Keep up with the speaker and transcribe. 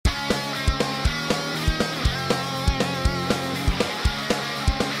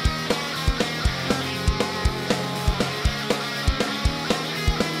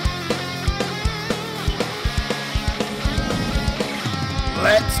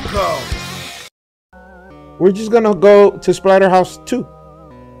go. We're just gonna go to Splatterhouse 2,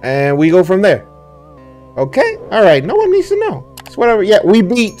 and we go from there. Okay? All right. No one needs to know. It's whatever. Yeah, we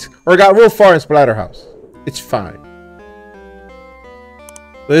beat or got real far in Splatterhouse. It's fine.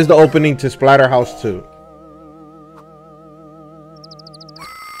 There's the opening to Splatterhouse 2.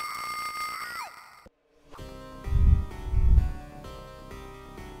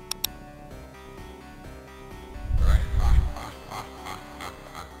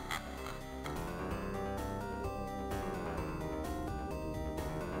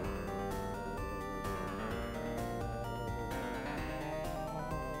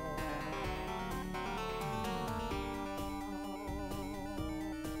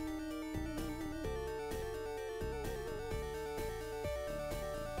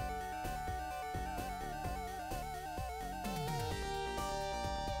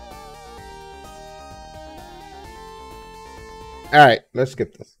 All right, let's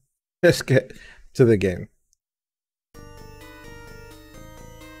skip this. Let's get to the game.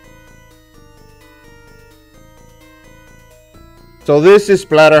 So this is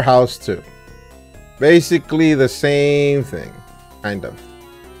Splatterhouse 2. Basically the same thing, kind of.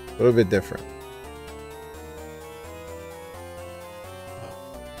 A little bit different.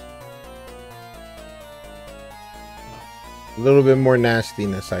 A little bit more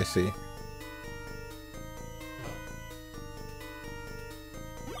nastiness, I see.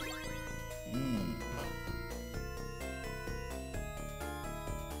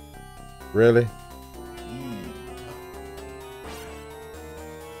 Really?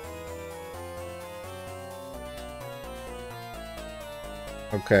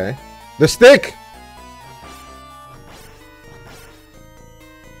 Okay. The stick!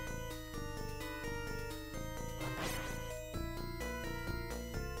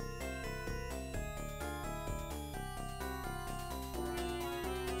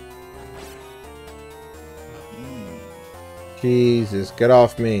 Jesus, get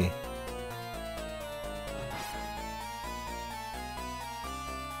off me.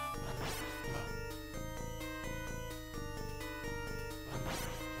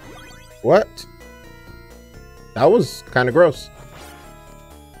 What? That was kind of gross.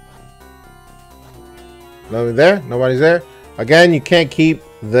 Nobody there? Nobody's there? Again, you can't keep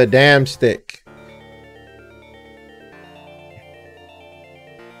the damn stick.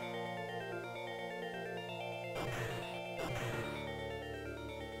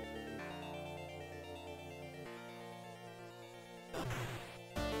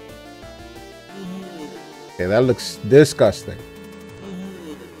 Okay, that looks disgusting.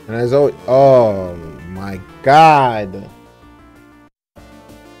 And as always, oh my God.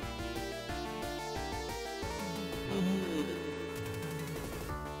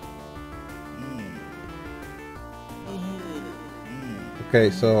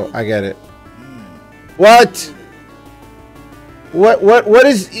 Okay, so I get it. What? What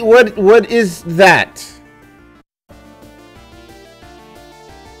is that?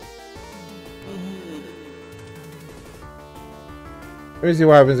 Let me see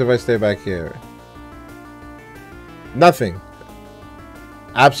what happens if I stay back here. Nothing.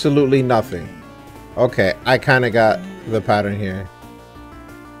 Absolutely nothing. Okay, I kind of got the pattern here.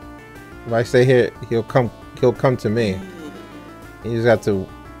 If I stay here, he'll come to me. You just have to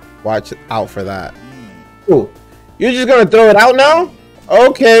watch out for that. Ooh, you're just gonna throw it out now?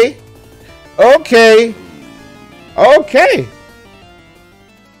 Okay. Okay. Okay.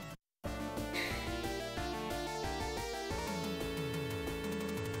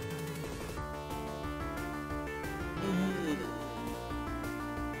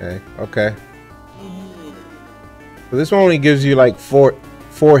 Okay. So this one only gives you like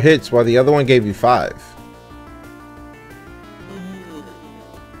four hits, while the other one gave you 5.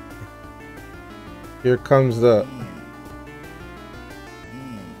 Here comes the.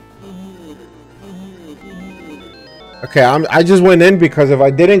 Okay, I just went in because if I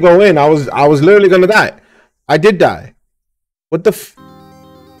didn't go in, I was literally gonna die. I did die. What the f?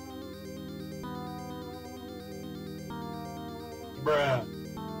 Bruh.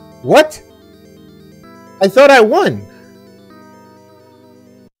 What? I thought I won.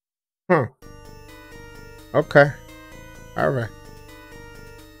 Huh. Okay. All right.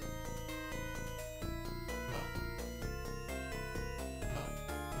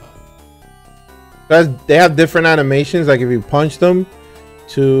 They have different animations, like if you punch them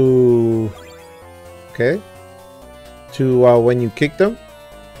to when you kick them,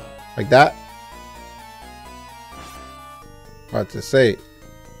 like that. About to say,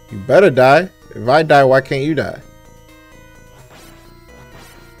 you better die. If I die, why can't you die?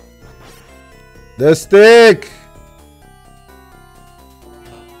 The stick.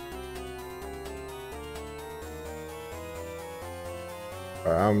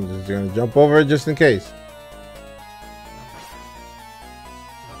 I'm just gonna jump over it just in case.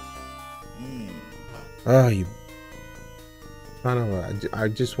 Oh, you son of a... I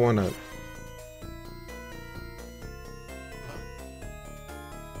just wanna...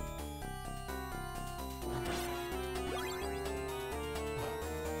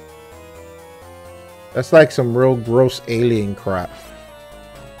 That's like some real gross alien crap.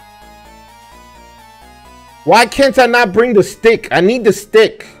 Why can't I not bring the stick? I need the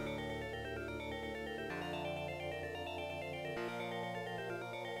stick.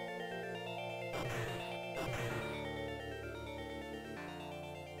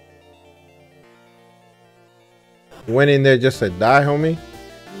 Went in there just to die, homie.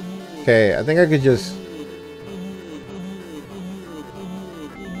 Okay, I think I could just...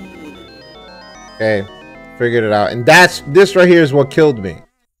 Okay, figured it out. And this right here is what killed me.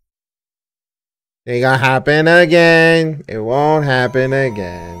 Ain't gonna happen again. It won't happen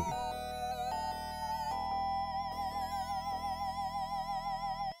again.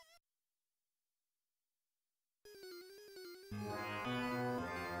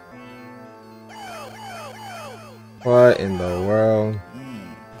 What in the world?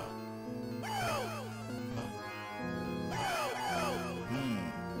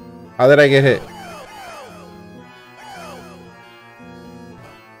 How did I get hit?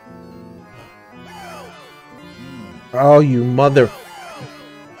 Oh, you mother...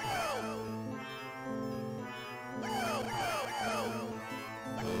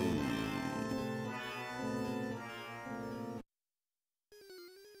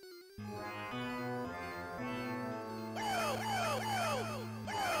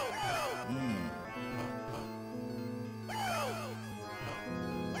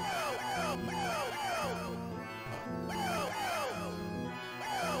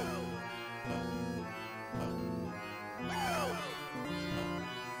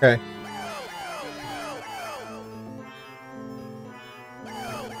 Okay.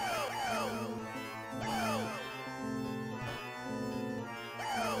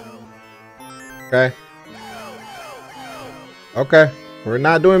 Okay. Okay. We're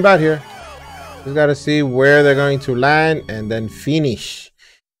not doing bad here. Just gotta see where they're going to land and then finish.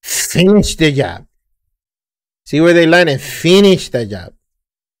 Finish the job. See where they land and finish the job.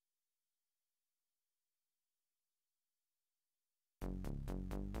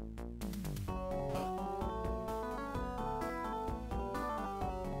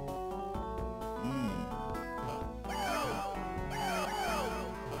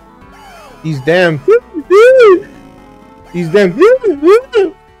 These damn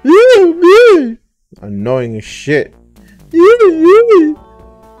annoying as shit.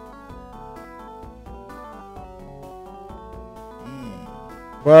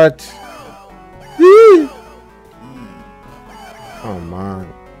 But oh man,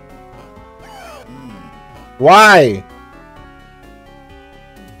 why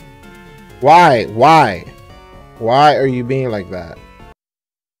are you being like that?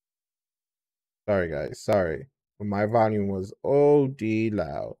 Sorry guys, sorry. My volume was OD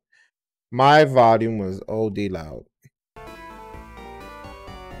loud. My volume was OD loud.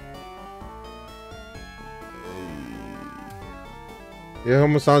 It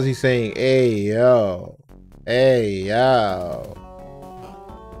almost sounds he's saying, hey yo. Hey yo.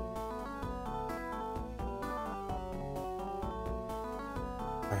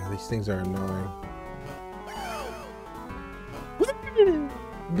 Oh, these things are annoying.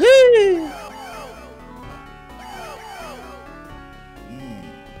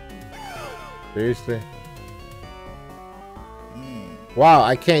 Seriously? Wow,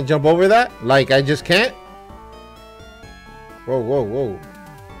 I can't jump over that? Like, I just can't? Whoa, whoa, whoa.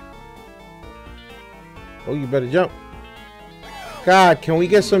 Oh, you better jump. God, can we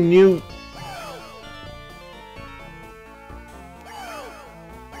get some new...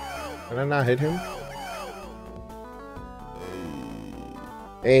 Can I not hit him?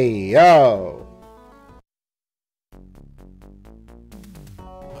 Hey, yo.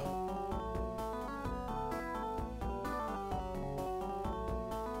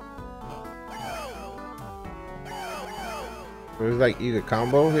 There's like either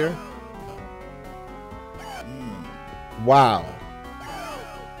combo here. Wow.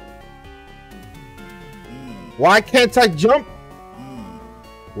 Why can't I jump?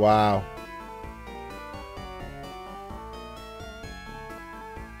 Wow.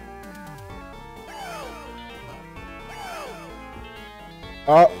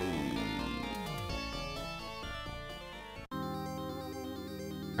 Oh.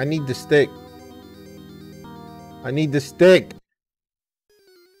 I need the stick. I need the stick.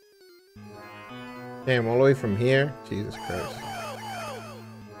 Damn, all the way from here? Jesus Christ.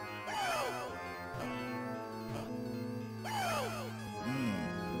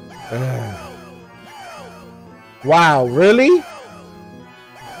 Wow, really?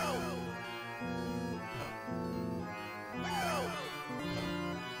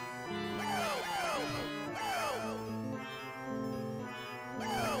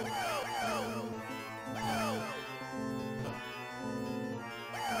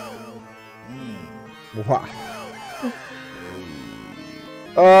 Wow.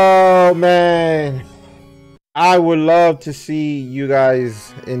 Oh man, I would love to see you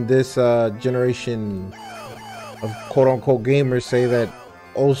guys in this generation of quote-unquote gamers say that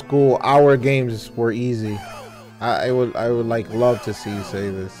old school our games were easy. I would like love to see you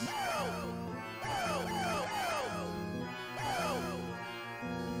say this.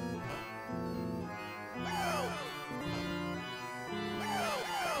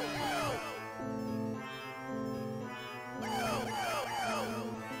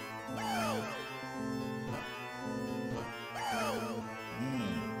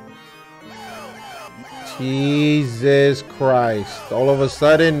 Jesus Christ. All of a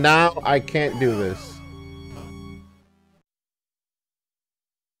sudden now I can't do this.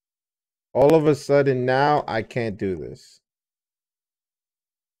 All of a sudden now I can't do this.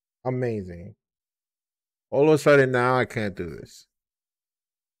 Amazing. All of a sudden now I can't do this.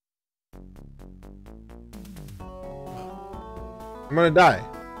 I'm gonna die.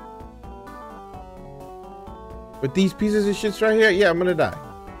 With these pieces of shits right here, yeah, I'm gonna die.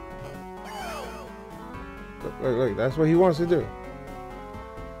 Look, that's what he wants to do.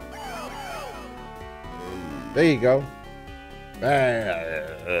 There you go.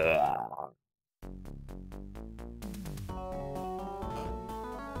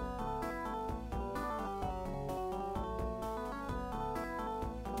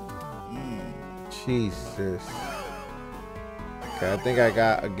 Jesus. Okay, I think I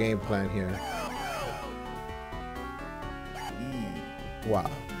got a game plan here. Wow.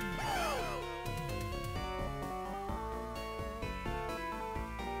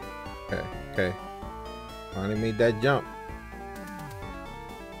 Okay. Finally made that jump.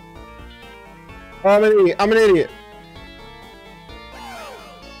 Oh, I'm an idiot. I'm an idiot.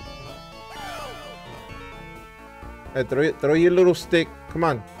 Hey, throw your little stick. Come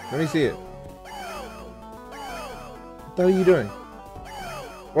on. Let me see it. What the hell are you doing?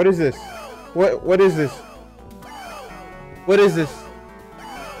 What is this? What is this? What is this?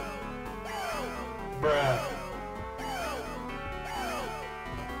 Bruh.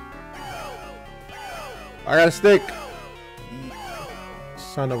 I got a stick.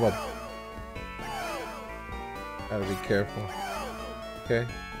 Son of a... Gotta be careful. Okay.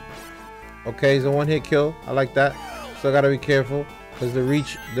 Okay, it's a one-hit kill. I like that. Still gotta be careful because the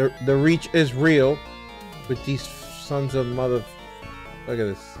reach is real with these sons of mother. Look at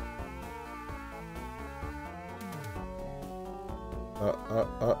this.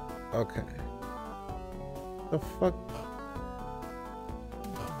 Okay. The fuck?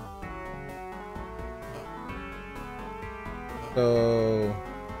 So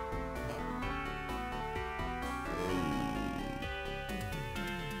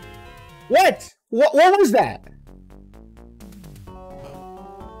what? What was that?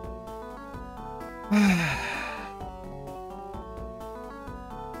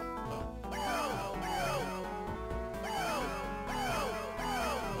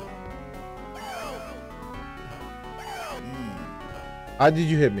 How did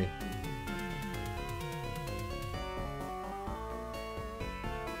you hit me?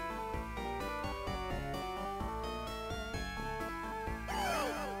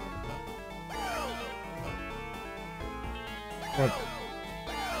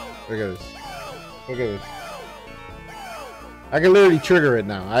 Look at this. Look at this. I can literally trigger it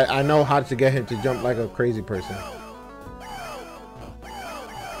now. I know how to get him to jump like a crazy person.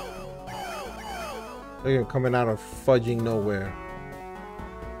 Look at him coming out of fudging nowhere.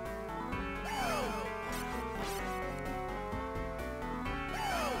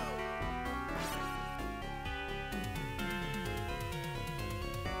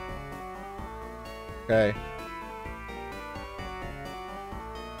 Okay.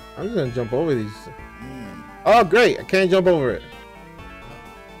 I'm just gonna jump over these. Oh, great! I can't jump over it.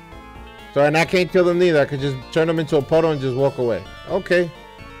 So, and I can't kill them neither. I could just turn them into a puddle and just walk away. Okay.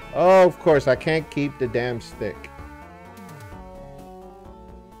 Oh, of course, I can't keep the damn stick.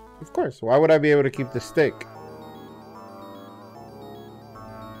 Of course. Why would I be able to keep the stick?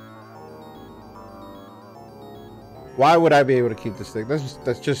 Why would I be able to keep the stick?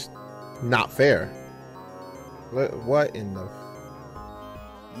 That's just not fair. What in the...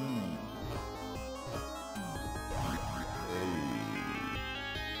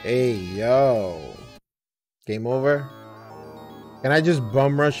 Hey, yo. Game over? Can I just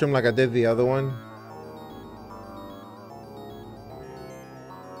bum rush him like I did the other one?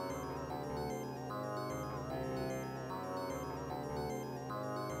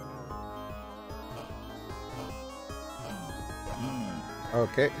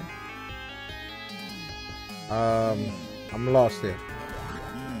 Okay. I'm lost here.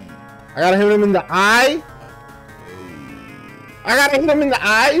 I gotta hit him in the eye? I gotta hit him in the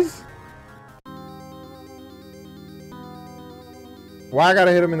eyes? Why I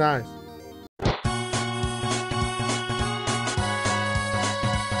gotta hit him in the eyes?